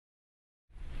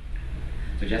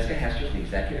So Jessica Hester is the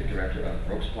Executive Director of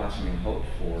Brooke's Blossoming Hope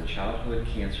for Childhood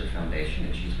Cancer Foundation,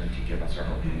 and she's going to give us our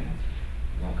opening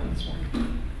welcome this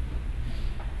morning.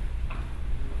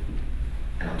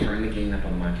 And I'll turn the gain up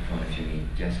on the microphone if you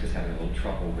need. Jessica's having a little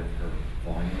trouble with her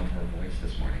volume of her voice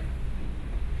this morning.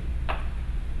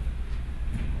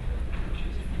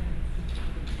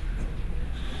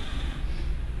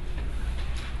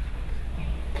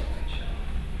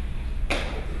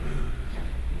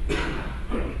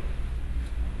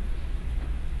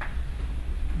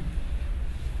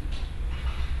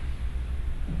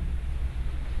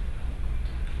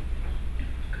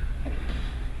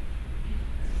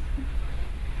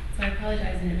 I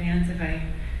apologize in advance if I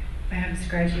have a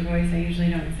scratchy voice. I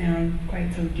usually don't sound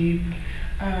quite so deep.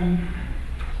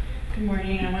 Good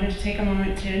morning. I wanted to take a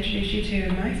moment to introduce you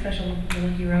to my special little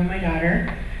hero, my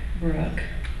daughter, Brooke.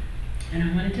 And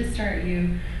I wanted to start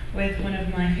you with one of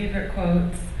my favorite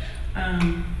quotes.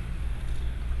 I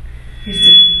used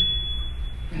to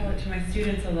tell it to my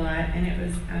students a lot, and it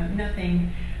was,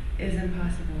 nothing is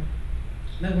impossible.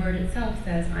 The word itself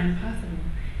says, I'm possible.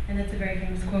 And that's a very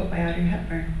famous quote by Audrey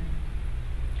Hepburn.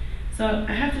 So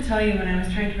I have to tell you, when I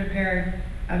was trying to prepare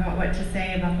about what to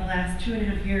say about the last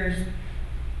 2.5 years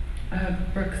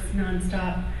of Brooke's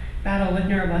nonstop battle with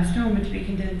neuroblastoma to be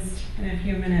condensed in a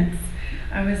few minutes,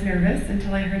 I was nervous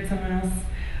until I heard someone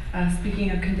else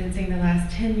speaking of condensing the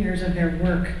last 10 years of their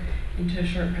work into a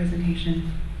short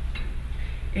presentation.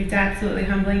 It's absolutely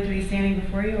humbling to be standing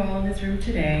before you all in this room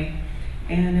today,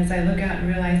 and as I look out and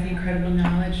realize the incredible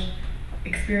knowledge,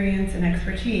 experience, and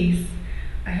expertise,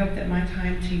 I hope that my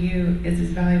time to you is as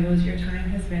valuable as your time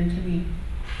has been to me.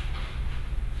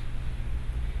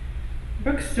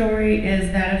 Brooke's story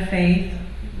is that of faith,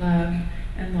 love,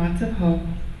 and lots of hope.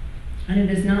 And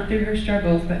it is not through her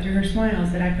struggles, but through her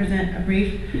smiles that I present a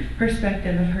brief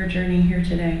perspective of her journey here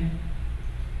today.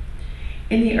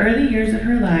 In the early years of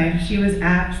her life, she was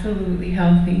absolutely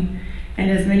healthy. And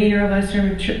as many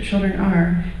neuroblastoma children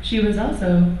are, she was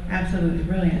also absolutely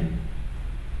brilliant.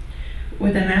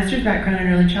 With a master's background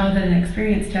in early childhood and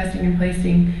experience testing and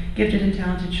placing gifted and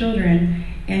talented children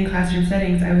in classroom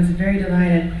settings, I was very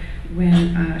delighted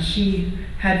when she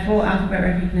had full alphabet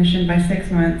recognition by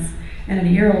 6 months, and at a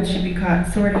year old she'd be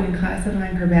caught sorting and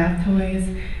classifying her bath toys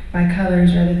by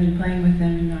colors rather than playing with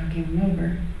them and knocking them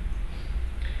over.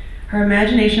 Her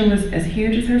imagination was as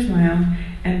huge as her smile,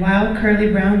 and wild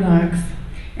curly brown locks,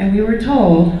 and we were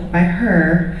told by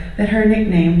her that her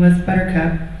nickname was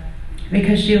Buttercup,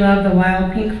 because she loved the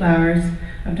wild pink flowers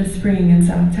of the spring in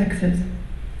South Texas.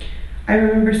 I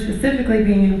remember specifically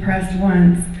being impressed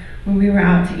once when we were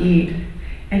out to eat,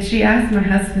 and she asked my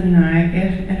husband and I,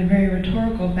 if, in a very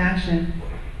rhetorical fashion,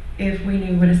 if we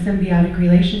knew what a symbiotic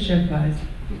relationship was.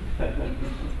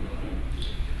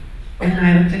 And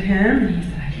I looked at him, and he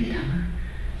said, I didn't tell her.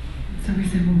 So we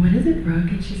said, well, what is it, Brooke?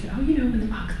 And she said, oh, you know, when the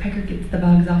oxpecker gets the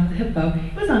bugs off the hippo.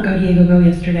 It was on Go Diego Go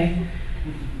yesterday.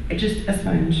 It's just a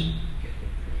sponge.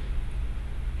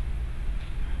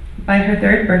 By her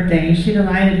 3rd birthday, she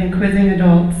delighted in quizzing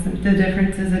adults the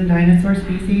differences in dinosaur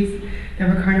species. There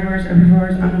were carnivores,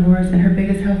 herbivores, omnivores, and her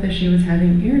biggest health issue was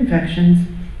having ear infections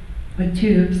with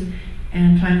tubes,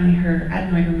 and finally her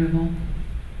adenoid removal.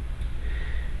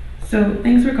 So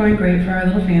things were going great for our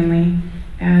little family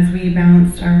as we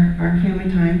balanced our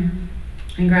family time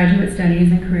and graduate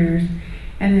studies and careers.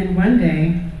 And then one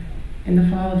day, in the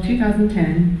fall of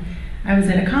 2010, I was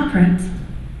at a conference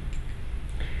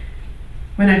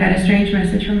when I got a strange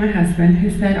message from my husband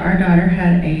who said our daughter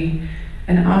had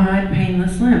an odd,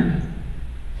 painless limp.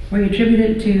 We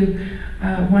attributed it to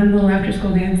one little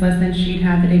after-school dance lesson she'd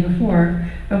had the day before,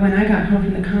 but when I got home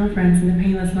from the conference and the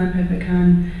painless limp had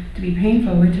become to be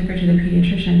painful, we took her to the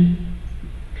pediatrician.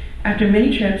 After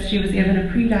many trips, she was given a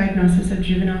pre-diagnosis of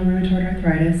juvenile rheumatoid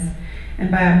arthritis,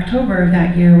 and by October of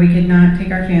that year, we could not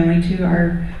take our family to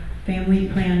our family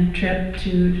planned trip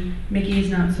to Mickey's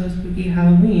Not So Spooky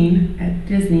Halloween at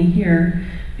Disney here,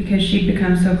 because she'd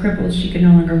become so crippled she could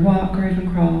no longer walk or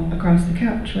even crawl across the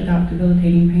couch without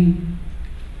debilitating pain.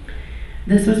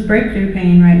 This was breakthrough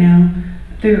pain right now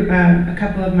through a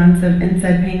couple of months of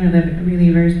NSAID pain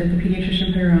relievers that the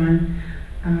pediatrician put her on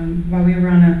while we were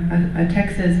on a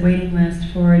Texas waiting list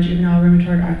for a juvenile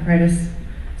rheumatoid arthritis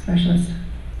specialist.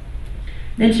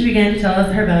 Then she began to tell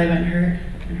us her belly button hurt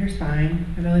and her spine,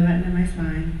 her belly button and my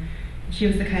spine. She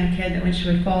was the kind of kid that when she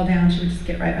would fall down, she would just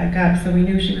get right back up, so we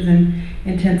knew she was in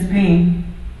intense pain.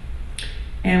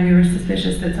 And we were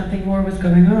suspicious that something more was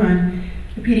going on.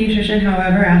 The pediatrician,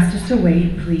 however, asked us to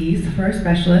wait, please, for a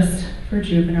specialist for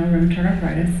juvenile rheumatoid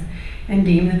arthritis, and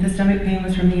deemed that the stomach pain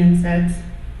was from the NSAIDs,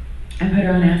 and put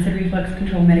her on acid reflux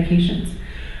control medications.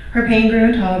 Her pain grew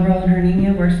intolerable and her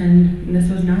anemia worsened, and this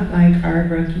was not like our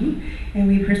Brookie, and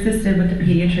we persisted with the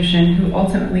pediatrician, who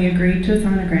ultimately agreed to a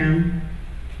sonogram,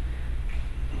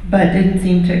 but didn't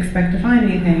seem to expect to find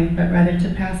anything, but rather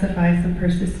to pacify some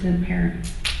persistent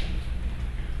parents.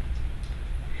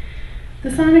 The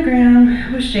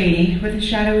sonogram was shady, with a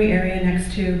shadowy area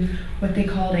next to what they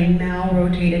called a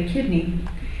malrotated kidney.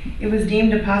 It was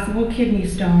deemed a possible kidney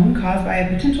stone caused by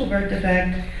a potential birth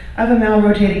defect of a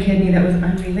malrotated kidney that was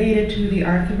unrelated to the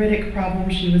arthritic problem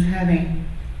she was having.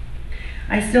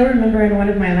 I still remember in one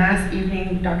of my last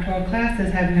evening doctoral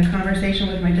classes having a conversation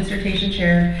with my dissertation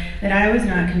chair that I was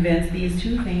not convinced these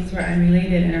two things were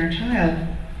unrelated in our child,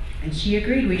 and she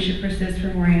agreed we should persist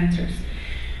for more answers.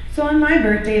 So on my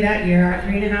birthday that year, our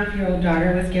 3.5-year-old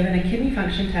daughter was given a kidney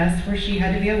function test where she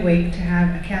had to be awake to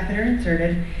have a catheter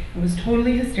inserted and was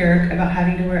totally hysteric about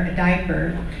having to wear a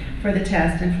diaper for the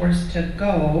test and forced to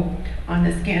go on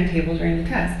the scan table during the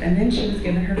test. And then she was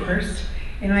given her first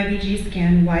MIBG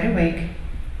scan wide awake,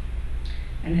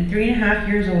 and at 3.5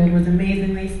 years old was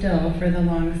amazingly still for the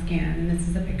long scan. And this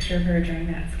is a picture of her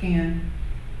during that scan.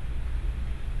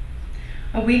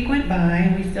 A week went by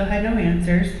and we still had no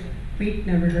answers. We'd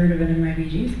never heard of an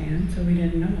MIBG scan, so we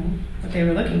didn't know what they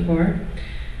were looking for.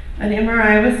 An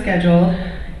MRI was scheduled,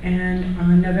 and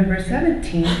on November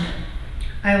 17th,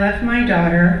 I left my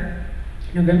daughter,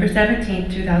 November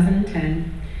 17th,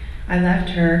 2010. I left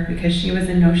her because she was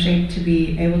in no shape to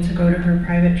be able to go to her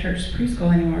private church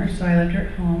preschool anymore, so I left her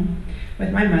at home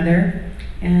with my mother,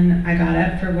 and I got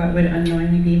up for what would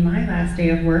unknowingly be my last day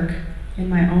of work in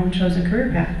my own chosen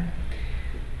career path.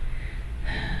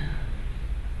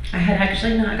 I had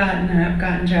actually not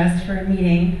gotten dressed for a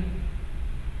meeting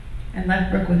and left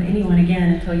Brooke with anyone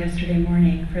again until yesterday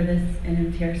morning for this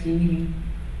NMTRC meeting.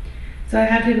 So I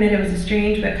have to admit it was a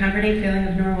strange but comforting feeling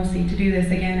of normalcy to do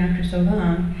this again after so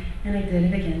long, and I did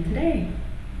it again today.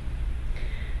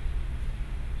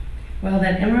 Well,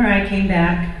 that MRI came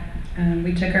back.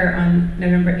 We took her on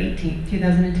November 18th,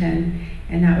 2010,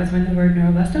 and that was when the word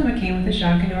neuroblastoma came with a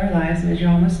shock into our lives, and as you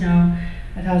all must know,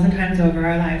 1,000 times over,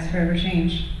 our lives forever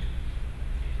changed.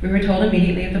 We were told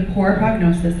immediately of the poor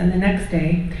prognosis, and the next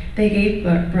day, they gave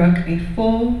Brooke a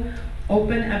full,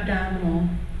 open abdominal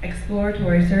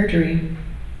exploratory surgery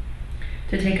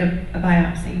to take a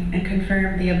biopsy and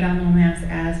confirm the abdominal mass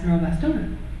as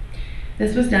neuroblastoma.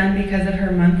 This was done because of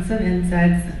her months of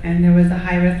NSAIDs, and there was a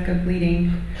high risk of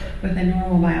bleeding with a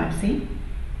normal biopsy.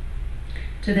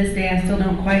 To this day, I still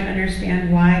don't quite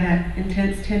understand why that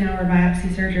intense 10-hour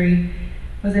biopsy surgery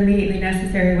was immediately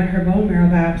necessary when her bone marrow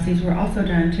biopsies were also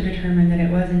done to determine that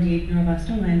it was indeed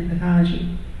neuroblastoma in the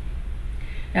pathology.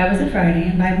 That was a Friday,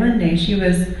 and by Monday she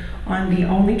was on the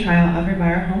only trial offered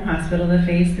by our home hospital, the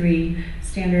Phase 3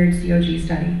 standard COG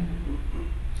study.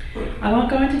 I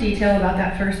won't go into detail about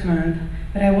that first month,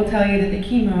 but I will tell you that the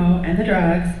chemo and the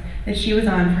drugs that she was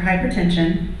on for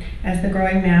hypertension, as the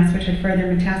growing mass which had further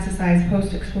metastasized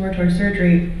post-exploratory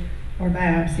surgery or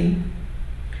biopsy,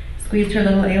 squeezed her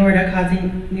little aorta,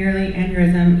 causing nearly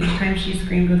aneurysm each time she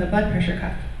screamed with a blood pressure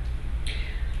cuff.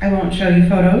 I won't show you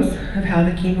photos of how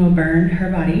the chemo burned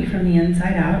her body from the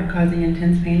inside out, causing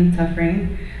intense pain and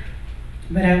suffering,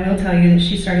 but I will tell you that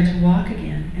she started to walk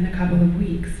again in a couple of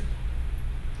weeks,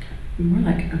 more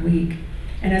like a week,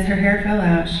 and as her hair fell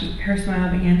out, her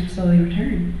smile began to slowly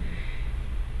return.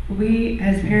 We,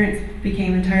 as parents,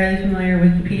 became entirely familiar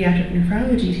with the pediatric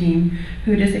nephrology team,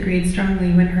 who disagreed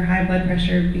strongly when her high blood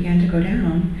pressure began to go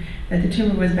down, that the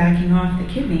tumor was backing off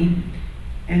the kidney,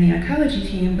 and the oncology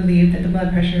team believed that the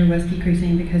blood pressure was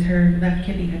decreasing because her left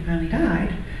kidney had finally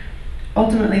died.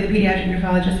 Ultimately, the pediatric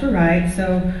nephrologists were right,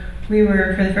 so we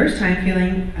were, for the first time,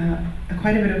 feeling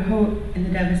quite a bit of hope in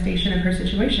the devastation of her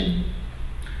situation.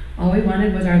 All we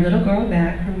wanted was our little girl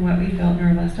back from what we felt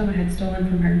neuroblastoma had stolen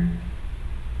from her.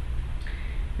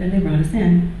 Then they brought us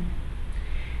in.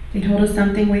 They told us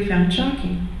something we found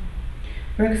shocking.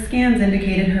 Brooke's scans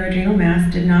indicated her adrenal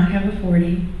mass did not have a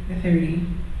 40, a 30,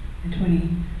 a 20,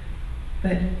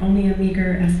 but only a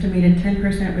meager estimated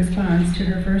 10% response to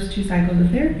her first 2 cycles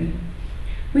of therapy.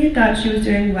 We had thought she was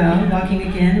doing well, walking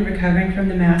again and recovering from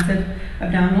the massive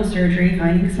abdominal surgery,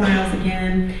 finding smiles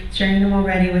again, sharing them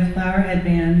already with flower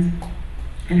headbands,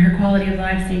 and her quality of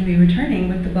life seemed to be returning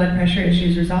with the blood pressure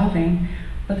issues resolving,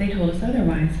 but they told us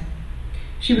otherwise.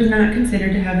 She was not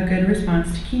considered to have a good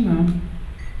response to chemo,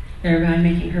 thereby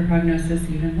making her prognosis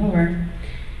even lower.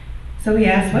 So we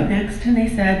asked, what next? And they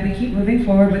said, we keep moving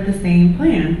forward with the same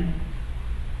plan.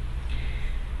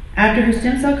 After her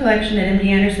stem cell collection at MD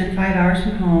Anderson 5 hours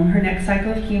from home, her next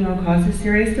cycle of chemo caused a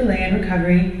serious delay in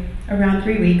recovery, around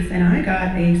 3 weeks, and I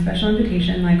got a special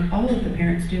invitation, like all of the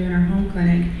parents do in our home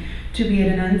clinic, to be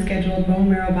at an unscheduled bone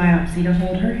marrow biopsy to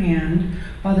hold her hand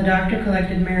while the doctor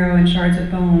collected marrow and shards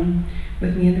of bone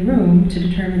with me in the room to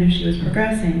determine if she was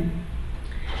progressing.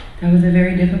 That was a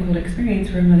very difficult experience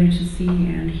for a mother to see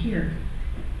and hear.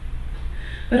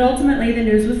 But ultimately the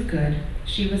news was good.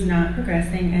 She was not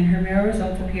progressing and her marrow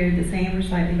results appeared the same or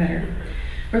slightly better.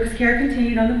 Brooke's care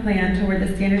continued on the plan toward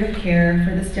the standard of care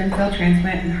for the stem cell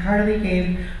transplant and heartily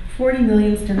gave 40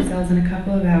 million stem cells in a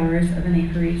couple of hours of an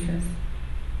apheresis.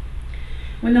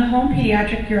 When the home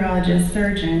pediatric urologist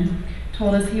surgeon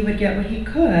told us he would get what he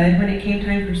could when it came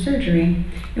time for surgery,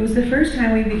 it was the first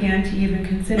time we began to even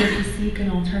consider to seek an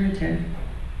alternative.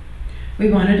 We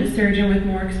wanted a surgeon with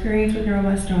more experience with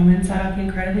neuroblastoma and sought out the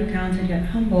incredibly talented yet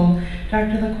humble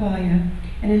Dr. LaQualia.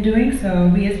 And in doing so,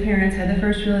 we as parents had the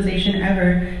first realization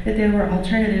ever that there were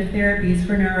alternative therapies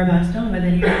for neuroblastoma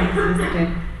that even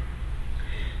existed.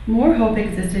 More hope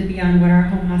existed beyond what our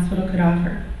home hospital could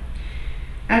offer.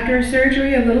 After a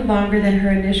surgery a little longer than her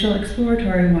initial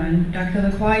exploratory one, Dr.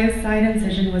 LaQuaya's side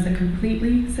incision was a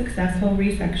completely successful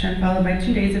resection followed by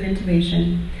 2 days of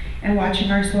intubation and watching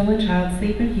our swollen child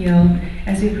sleep and heal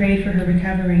as we prayed for her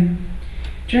recovery.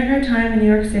 During our time in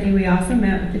New York City, we also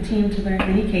met with the team to learn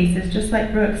many cases, just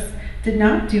like Brooke's, did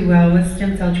not do well with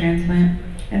stem cell transplant,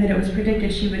 and that it was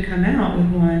predicted she would come out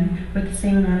with one with the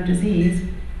same amount of disease,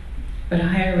 but a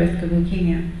higher risk of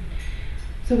leukemia.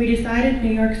 So we decided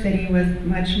New York City was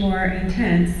much more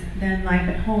intense than life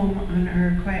at home on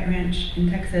our quiet ranch in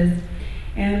Texas,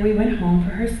 and we went home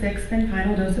for her 6th and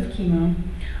final dose of chemo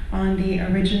on the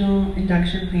original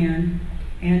induction plan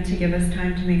and to give us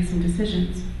time to make some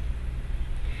decisions.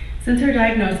 Since her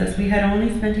diagnosis, we had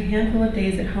only spent a handful of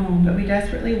days at home, but we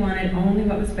desperately wanted only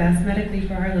what was best medically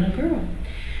for our little girl.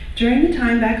 During the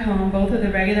time back home, both of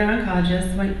the regular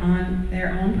oncologists went on their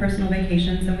own personal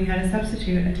vacations, and we had a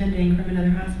substitute attending from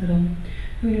another hospital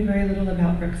who knew very little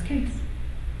about Brooke's case.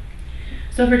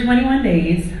 So for 21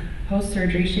 days,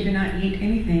 post-surgery, she did not eat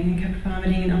anything and kept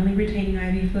vomiting and only retaining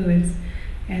IV fluids,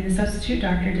 and the substitute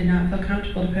doctor did not feel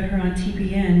comfortable to put her on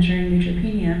TPN during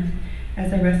neutropenia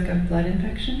as a risk of blood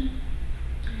infection.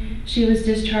 She was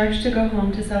discharged to go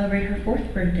home to celebrate her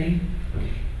 4th birthday.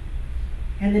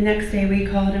 And the next day we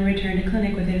called and returned to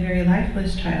clinic with a very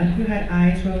lifeless child who had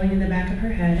eyes rolling in the back of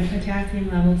her head and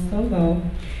potassium levels so low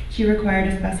she required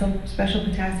a special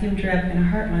potassium drip and a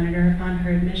heart monitor upon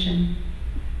her admission.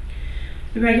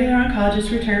 The regular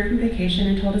oncologist returned from vacation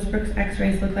and told us Brooke's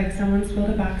x-rays looked like someone spilled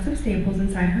a box of staples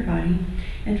inside her body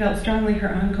and felt strongly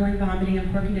her ongoing vomiting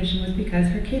and poor condition was because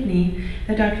her kidney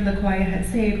that Dr. LaQuaya had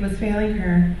saved was failing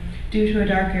her due to a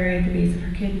dark area at the base of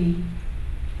her kidney.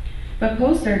 But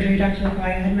post-surgery, Dr.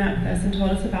 LaQuaya had met with us and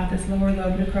told us about this lower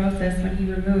lobe necrosis when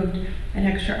he removed an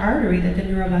extra artery that the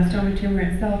neuroblastoma tumor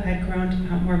itself had grown to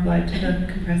pump more blood to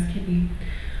the compressed kidney.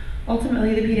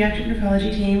 Ultimately, the pediatric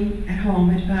nephrology team at home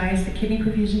advised that kidney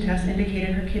perfusion tests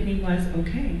indicated her kidney was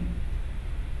okay.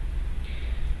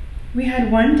 We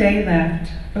had 1 day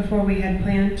left before we had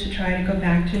planned to try to go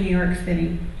back to New York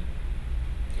City.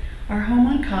 Our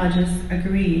home oncologists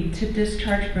agreed to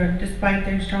discharge Brooke despite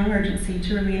their strong urgency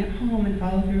to remain at home and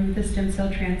follow through with the stem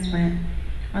cell transplant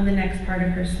on the next part of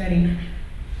her study.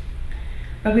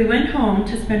 But we went home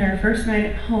to spend our first night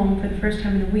at home for the first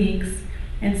time in weeks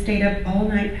and stayed up all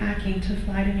night packing to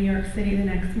fly to New York City the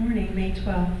next morning, May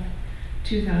 12,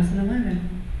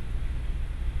 2011.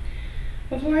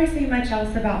 Before I say much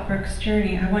else about Brooke's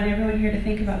journey, I want everyone here to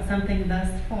think about something thus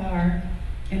far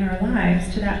in our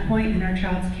lives to that point in our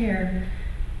child's care.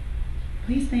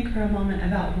 Please think for a moment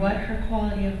about what her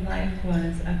quality of life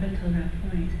was up until that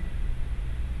point.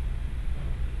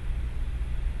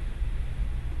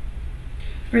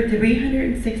 For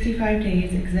 365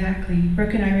 days exactly,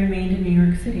 Brooke and I remained in New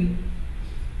York City.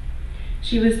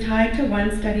 She was tied to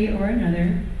one study or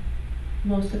another.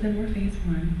 Most of them were phase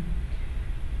 1.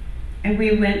 And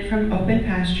we went from open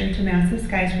pasture to massive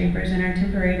skyscrapers in our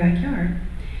temporary backyard.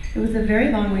 It was a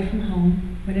very long way from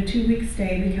home. When a 2-week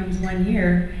stay becomes 1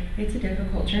 year, it's a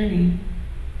difficult journey.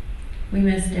 We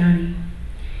missed Daddy.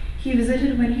 He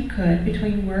visited when he could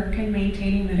between work and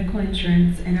maintaining medical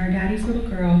insurance, and our daddy's little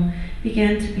girl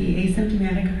began to be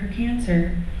asymptomatic of her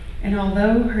cancer. And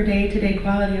although her day-to-day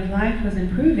quality of life was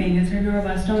improving as her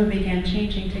neuroblastoma began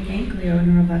changing to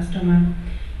ganglioneuroblastoma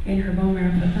in her bone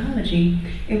marrow pathology,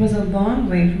 it was a long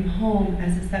way from home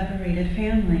as a separated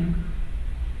family.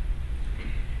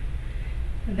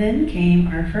 Then came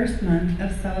our first month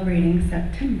of celebrating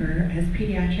September as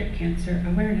Pediatric Cancer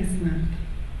Awareness Month.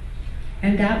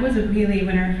 And that was really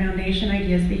when our foundation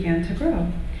ideas began to grow.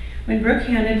 When Brooke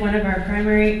handed one of her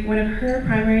primary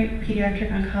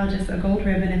pediatric oncologists a gold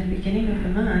ribbon at the beginning of the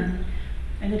month,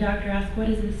 and the doctor asked, "What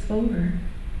is this for?"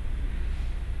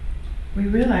 we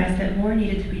realized that more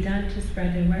needed to be done to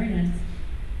spread awareness.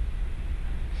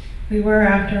 We were,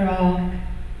 after all,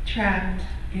 trapped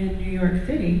in New York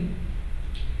City.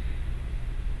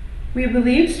 We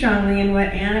believe strongly in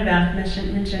what Annabeth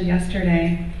mentioned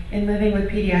yesterday, in living with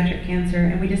pediatric cancer,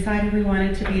 and we decided we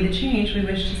wanted to be the change we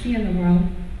wished to see in the world.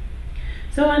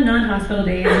 So on non-hospital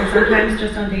days, or sometimes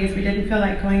just on days we didn't feel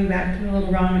like going back to the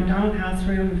little Ronald McDonald House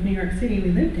room of New York City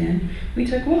we lived in, we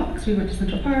took walks. We went to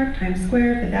Central Park, Times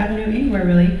Square, Fifth Avenue, anywhere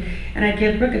really, and I'd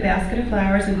give Brooke a basket of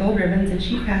flowers and gold ribbons, and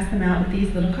she'd pass them out with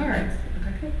these little cards. Look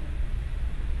like this.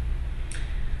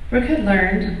 Brooke had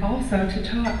learned also to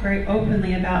talk very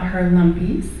openly about her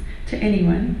lumpies to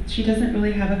anyone. She doesn't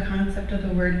really have a concept of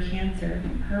the word cancer.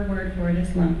 Her word for it is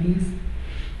lumpies,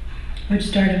 which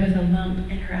started with a lump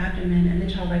in her abdomen, and the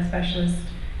child life specialist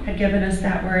had given us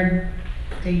that word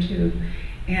day 2.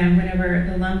 And whenever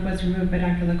the lump was removed by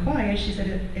Dr. LaQuaya, she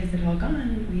said, "Is it all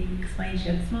gone?" We explained she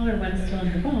had smaller ones still in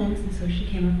her bones, and so she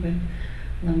came up with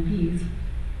lumpies.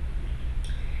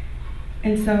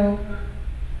 And so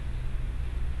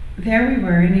there we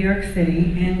were in New York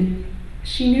City, and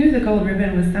she knew the gold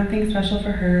ribbon was something special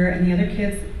for her and the other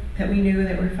kids that we knew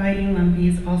that were fighting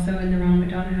lumpies, also in the Ronald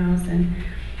McDonald House and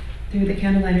through the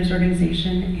Candlelighters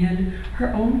organization, and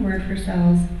her own word for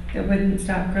cells that wouldn't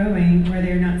stop growing where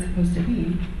they're not supposed to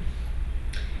be.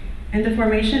 And the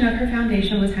formation of her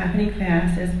foundation was happening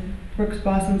fast as Brooke's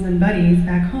Blossoms and Buddies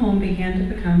back home began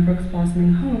to become Brooke's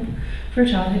Blossoming Hope for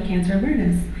childhood cancer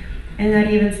awareness. And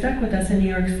that even stuck with us in New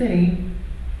York City.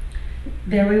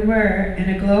 There we were in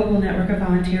a global network of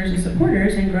volunteers and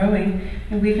supporters and growing,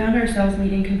 and we found ourselves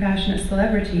meeting compassionate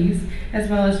celebrities as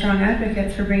well as strong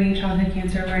advocates for bringing childhood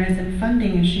cancer awareness and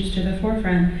funding issues to the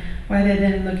forefront, rather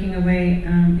than looking away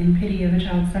in pity of a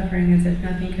child suffering as if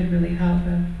nothing could really help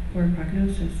a poor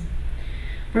prognosis.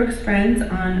 Brooke's friends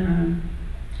on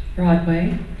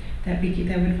Broadway that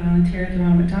would volunteer at the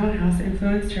Ronald McDonald House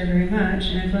influenced her very much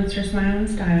and influenced her smile and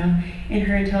style, and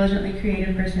her intelligently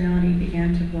creative personality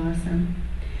began to blossom.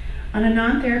 On a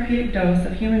non-therapeutic dose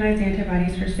of humanized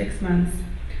antibodies for 6 months,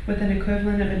 with an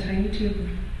equivalent of a tiny tube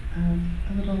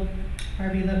of a little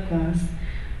Barbie lip gloss,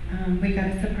 we got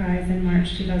a surprise in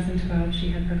March 2012 she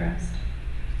had progressed.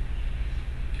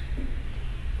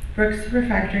 Brooke's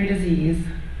refractory disease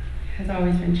has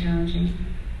always been challenging.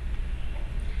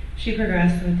 She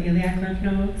progressed with iliac lymph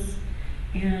nodes,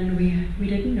 and we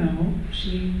didn't know.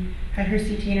 She had her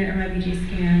CT and her MIBG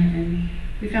scan, and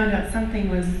we found out something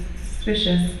was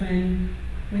suspicious when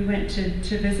we went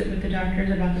to visit with the doctors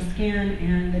about the scan,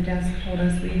 and the desk told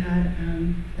us we had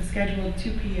a scheduled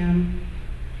 2 p.m.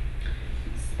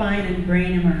 spine and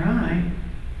brain MRI.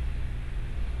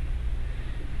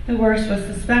 The worst was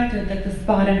suspected that the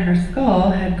spot in her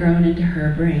skull had grown into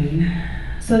her brain.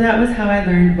 So that was how I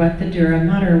learned what the dura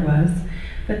mater was,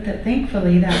 but that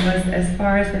thankfully that was as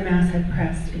far as the mass had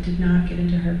pressed. It did not get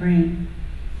into her brain.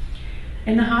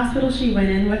 In the hospital she went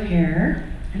in with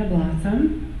hair and a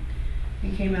blossom,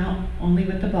 and came out only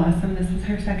with the blossom. This was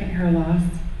her second hair loss,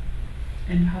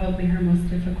 and probably her most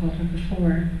difficult of the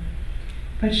 4.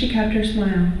 But she kept her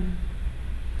smile.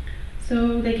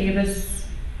 So they gave us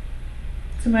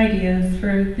some ideas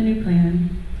for the new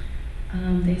plan.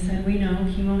 They said, we know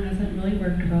chemo hasn't really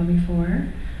worked well before.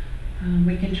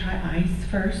 We can try ice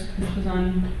first. This was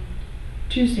on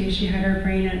Tuesday. She had her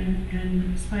brain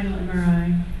and spinal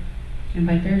MRI. And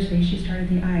by Thursday, she started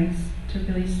the ice to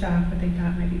really stop what they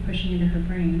thought might be pushing into her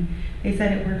brain. They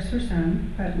said it works for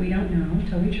some, but we don't know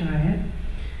until we try it.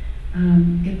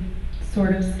 It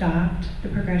sort of stopped the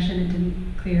progression. It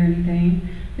didn't clear anything.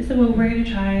 They said, well, we're going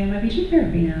to try MIBG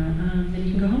therapy now. Then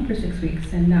you can go home for 6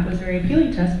 weeks. And that was very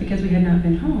appealing to us because we had not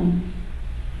been home.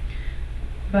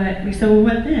 But we said, well,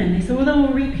 what then? They said, well, then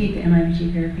we'll repeat the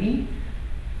MIBG therapy.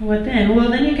 Well, what then? Well,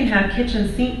 then you can have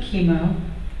kitchen sink chemo.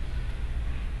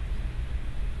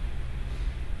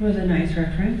 It was a nice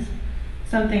reference.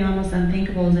 Something almost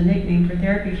unthinkable as a nickname for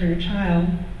therapy for your child.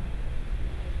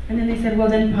 And then they said, well,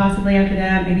 then possibly after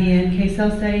that, maybe an NK cell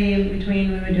study in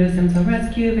between, we would do a stem cell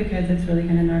rescue because it's really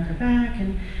going to knock her back.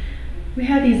 And we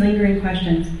had these lingering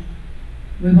questions.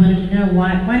 We wanted to know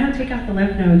why not take out the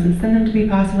lymph nodes and send them to be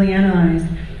possibly analyzed.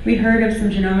 We heard of some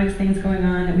genomics things going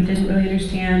on that we didn't really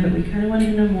understand, but we kind of wanted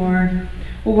to know more.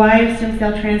 Well, why if stem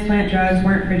cell transplant drugs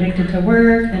weren't predicted to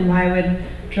work, then why would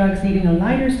drugs needing a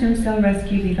lighter stem cell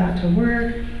rescue be thought to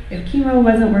work? If chemo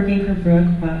wasn't working for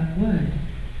Brooke, what would?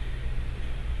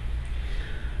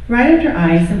 Right after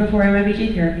ICE and before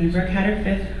MIBG therapy, Brooke had her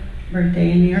 5th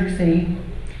birthday in New York City,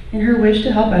 and her wish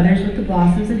to help others with the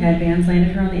blossoms and headbands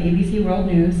landed her on the ABC World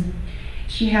News.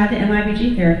 She had the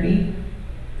MIBG therapy,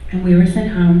 and we were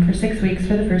sent home for 6 weeks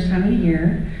for the first time in a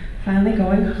year. finally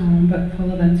going home, but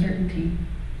full of uncertainty.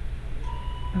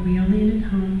 But we only ended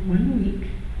home 1 week,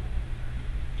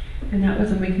 and that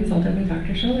was when we consulted with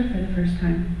Dr. Scholler for the first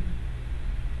time.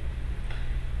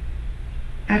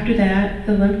 After that,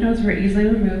 the lymph nodes were easily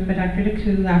removed by Dr.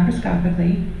 DeCou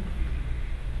laparoscopically.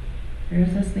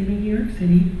 There's us leaving New York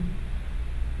City.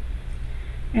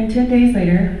 And 10 days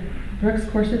later, Brooke's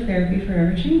course of therapy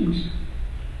forever changed.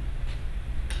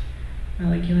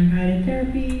 Molecular guided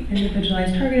therapy,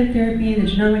 individualized targeted therapy, the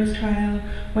genomics trial,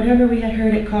 whatever we had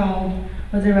heard it called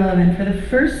was irrelevant. For the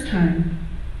first time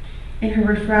in her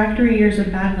refractory years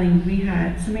of battling, we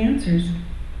had some answers.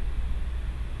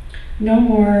 No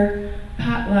more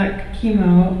potluck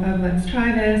chemo of let's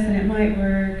try this and it might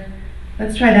work,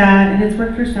 let's try that and it's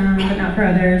worked for some but not for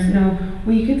others. No,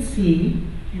 we could see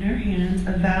in our hands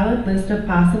a valid list of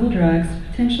possible drugs to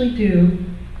potentially do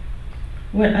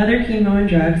what other chemo and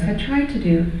drugs had tried to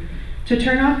do, to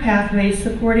turn off pathways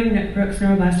supporting Brooke's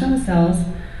neuroblastoma cells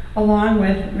along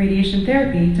with radiation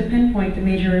therapy to pinpoint the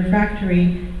major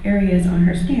refractory areas on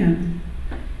her scan.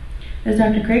 As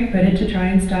Dr. Craig put it, to try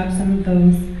and stop some of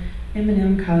those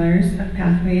M&M colors of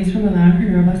pathways from allowing her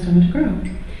neuroblastoma to grow.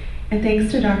 And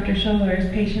thanks to Dr. Scholler's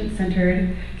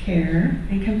patient-centered care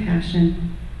and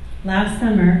compassion, last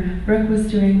summer, Brooke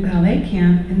was doing ballet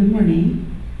camp in the morning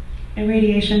and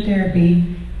radiation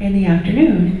therapy in the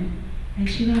afternoon, and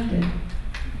she loved it.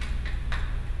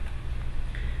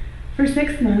 For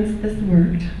 6 months, this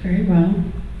worked very well.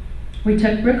 We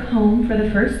took Brooke home for the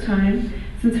first time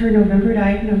since her November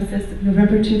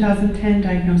 2010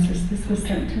 diagnosis. This was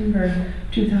September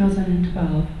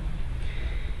 2012.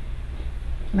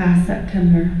 Last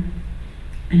September,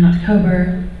 in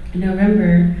October, and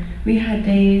November, we had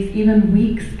days, even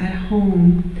weeks at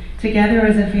home, together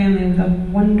as a family with a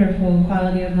wonderful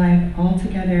quality of life all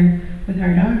together with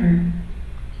our daughter.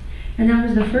 And that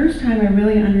was the first time I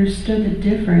really understood the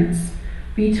difference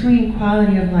between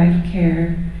quality of life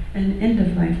care and end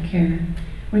of life care.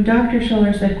 When Dr.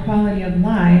 Scholler said quality of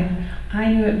life,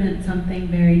 I knew it meant something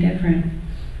very different.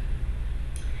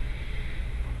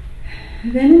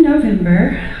 Then in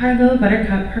November, our little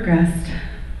buttercup progressed.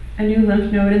 A new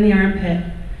lymph node in the armpit.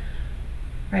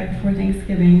 Right before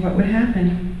Thanksgiving, what would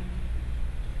happen?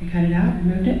 We cut it out,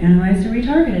 removed it, analyzed, and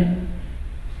retargeted.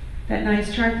 That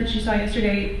nice chart that you saw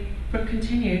yesterday, Brooke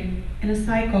continued in a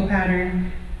cycle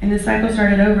pattern, and the cycle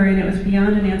started over, and it was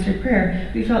beyond an answered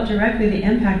prayer. We felt directly the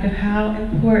impact of how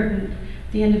important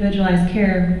the individualized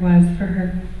care was for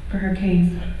her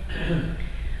case.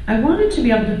 I wanted to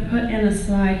be able to put in a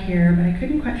slide here, but I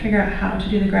couldn't quite figure out how to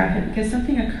do the graphic because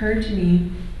something occurred to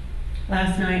me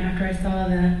last night after I saw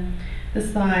the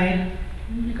slide.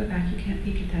 I'm going to go back, you can't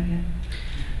peek at that yet.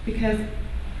 Because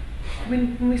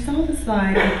when we saw the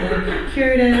slide with the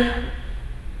curative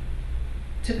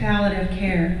to palliative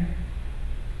care,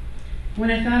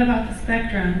 when I thought about the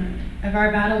spectrum of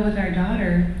our battle with our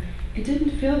daughter, it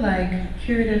didn't feel like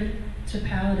curative to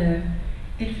palliative.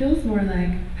 It feels more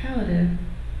like palliative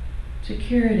to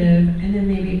curative, and then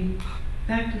maybe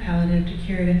back to palliative to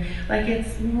curative. Like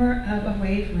it's more of a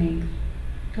wavelength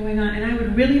going on. And I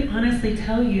would really honestly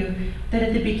tell you that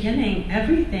at the beginning,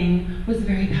 everything was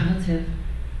very palliative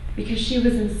because she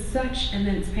was in such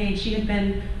immense pain. She had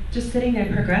been just sitting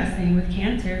there progressing with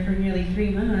cancer for nearly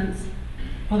 3 months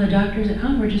while the doctors at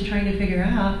home were just trying to figure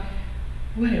out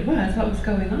what it was, what was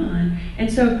going on.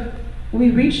 And so we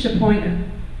reached a point of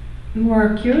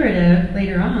more curative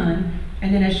later on,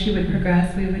 and then as she would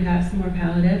progress, we would have some more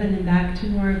palliative and then back to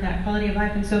more of that quality of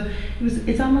life. And so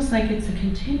it's almost like it's a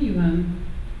continuum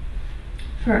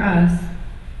for us.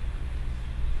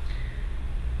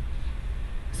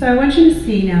 So I want you to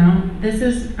see now, this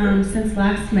is since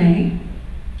last May.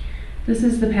 This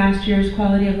is the past year's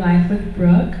quality of life with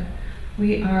Brooke.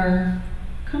 We are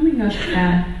coming up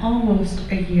at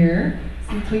almost a year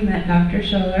since we met Dr.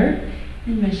 Scholler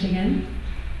in Michigan.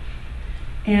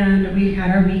 And we had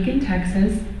our week in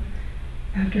Texas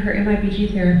after her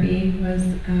MIBG therapy was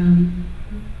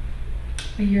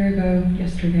a year ago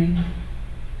yesterday.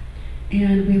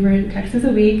 And we were in Texas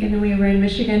a week, and then we were in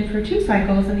Michigan for 2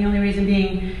 cycles, and the only reason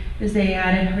being is they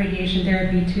added radiation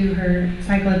therapy to her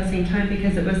cycle at the same time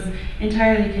because it was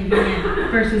entirely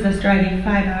convenient versus us driving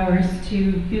 5 hours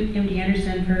to MD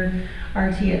Anderson for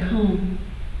RT at home.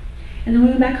 And then we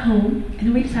went back home, and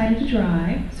then we decided to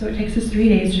drive. So it takes us 3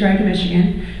 days to drive to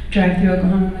Michigan, drive through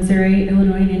Oklahoma, Missouri,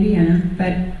 Illinois, and Indiana,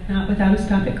 but not without a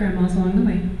stop at Grandma's along the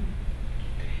way.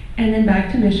 And then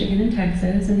back to Michigan and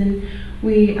Texas, and then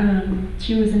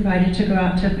she was invited to go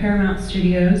out to Paramount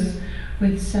Studios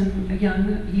with some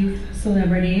young youth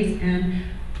celebrities and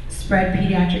spread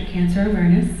pediatric cancer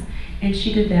awareness. And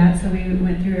she did that, so we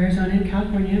went through Arizona and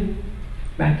California,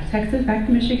 back to Texas, back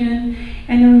to Michigan,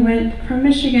 and then we went from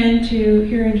Michigan to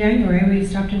here in January. We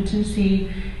stopped in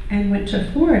Tennessee and went to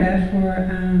Florida for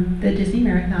the Disney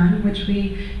Marathon, which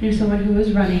we knew someone who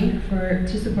was running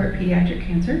to support pediatric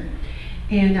cancer,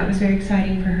 and that was very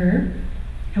exciting for her.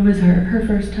 It was her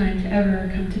first time to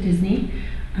ever come to Disney,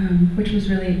 which was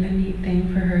really a neat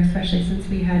thing for her, especially since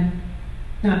we had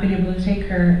not been able to take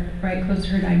her right close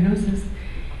to her diagnosis.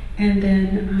 And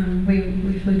then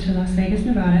we flew to Las Vegas,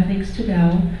 Nevada, thanks to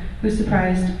Dell, who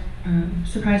surprised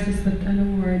us with an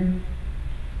award.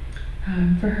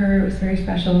 For her, it was very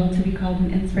special to be called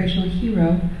an inspirational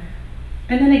hero.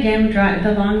 And then again,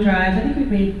 the long drives, I think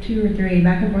we've made 2 or 3,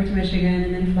 back and forth to Michigan,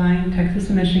 and then flying Texas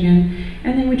to Michigan.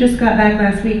 And then we just got back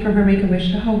last week from her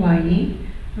Make-A-Wish to Hawaii.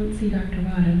 I don't see Dr.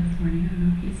 Wada this morning, I don't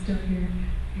know if he's still here.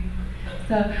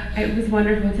 So it was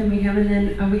wonderful to meet him, and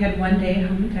then we had 1 day at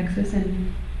home in Texas,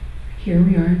 and here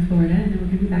we are in Florida, and then we're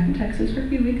going to be back in Texas for a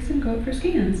few weeks and go up for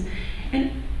scans.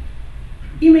 And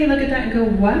you may look at that and go,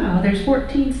 wow, there's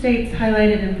 14 states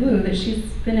highlighted in blue that she's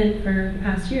been in for the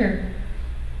past year.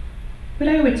 But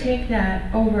I would take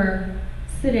that over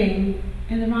sitting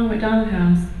in the Ronald McDonald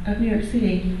House of New York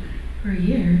City for a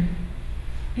year,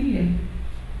 any day.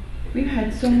 We've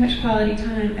had so much quality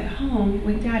time at home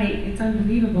with Daddy, it's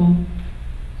unbelievable.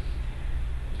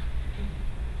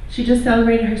 She just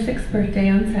celebrated her 6th birthday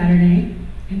on Saturday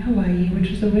in Hawaii,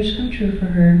 which was a wish come true for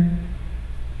her.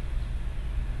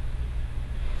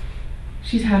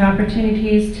 She's had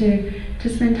opportunities to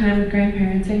spend time with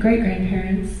grandparents and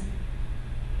great-grandparents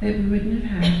that we wouldn't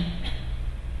have had.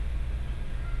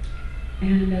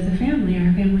 And as a family,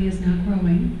 our family is now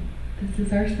growing. This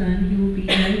is our son. He will be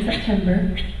here in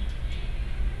September.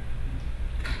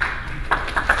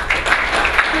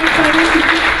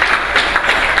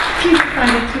 She's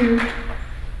excited too.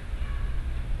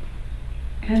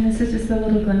 And this is just a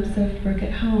little glimpse of Brooke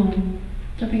at home,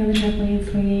 jumping on the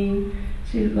trampoline, swinging.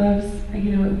 She loves,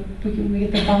 you know, we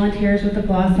get the volunteers with the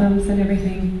blossoms and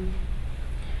everything.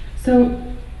 So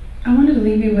I wanted to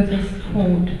leave you with this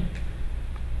quote,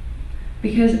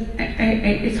 because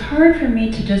it's hard for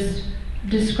me to just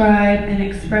describe and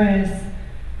express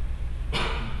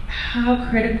how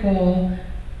critical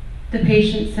the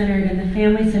patient-centered and the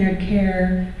family-centered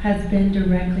care has been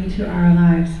directly to our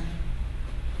lives.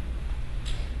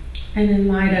 And in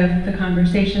light of the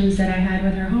conversations that I had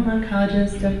with our home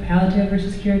oncologist of palliative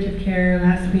versus curative care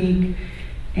last week,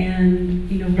 and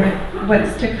you know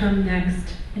what's to come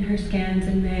next in her scans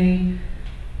in May,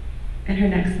 and her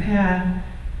next path,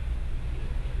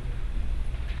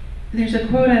 there's a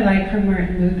quote I like from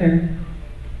Martin Luther,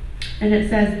 and it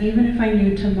says, "Even if I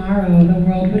knew tomorrow the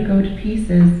world would go to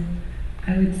pieces,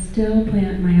 I would still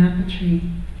plant my apple tree."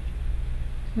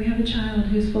 We have a child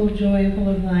who's full of joy and full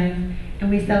of life, and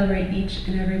we celebrate each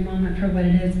and every moment for what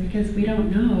it is, because we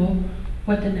don't know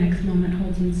what the next moment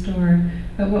holds in store.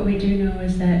 But what we do know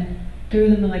is that through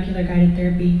the molecular guided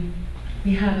therapy,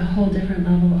 we have a whole different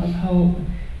level of hope.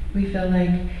 We feel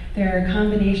like there are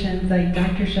combinations, like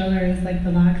Dr. Scholler is like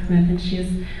the locksmith, and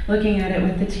she's looking at it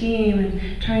with the team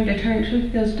and trying to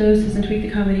tweak those doses and tweak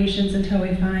the combinations until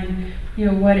we find, you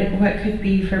know, what could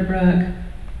be for Brooke.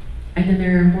 And then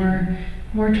there are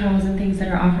more trials and things that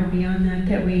are offered beyond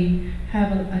that we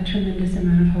have a tremendous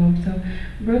amount of hope. So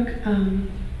Brooke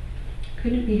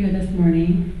couldn't be here this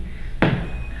morning.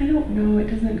 I don't know, it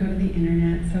doesn't go to the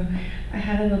internet, so I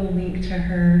had a little link to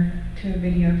a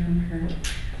video from her.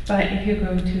 But if you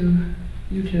go to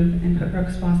YouTube and put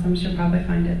Brooke's Blossoms, you'll probably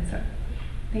find it. So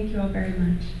thank you all very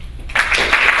much.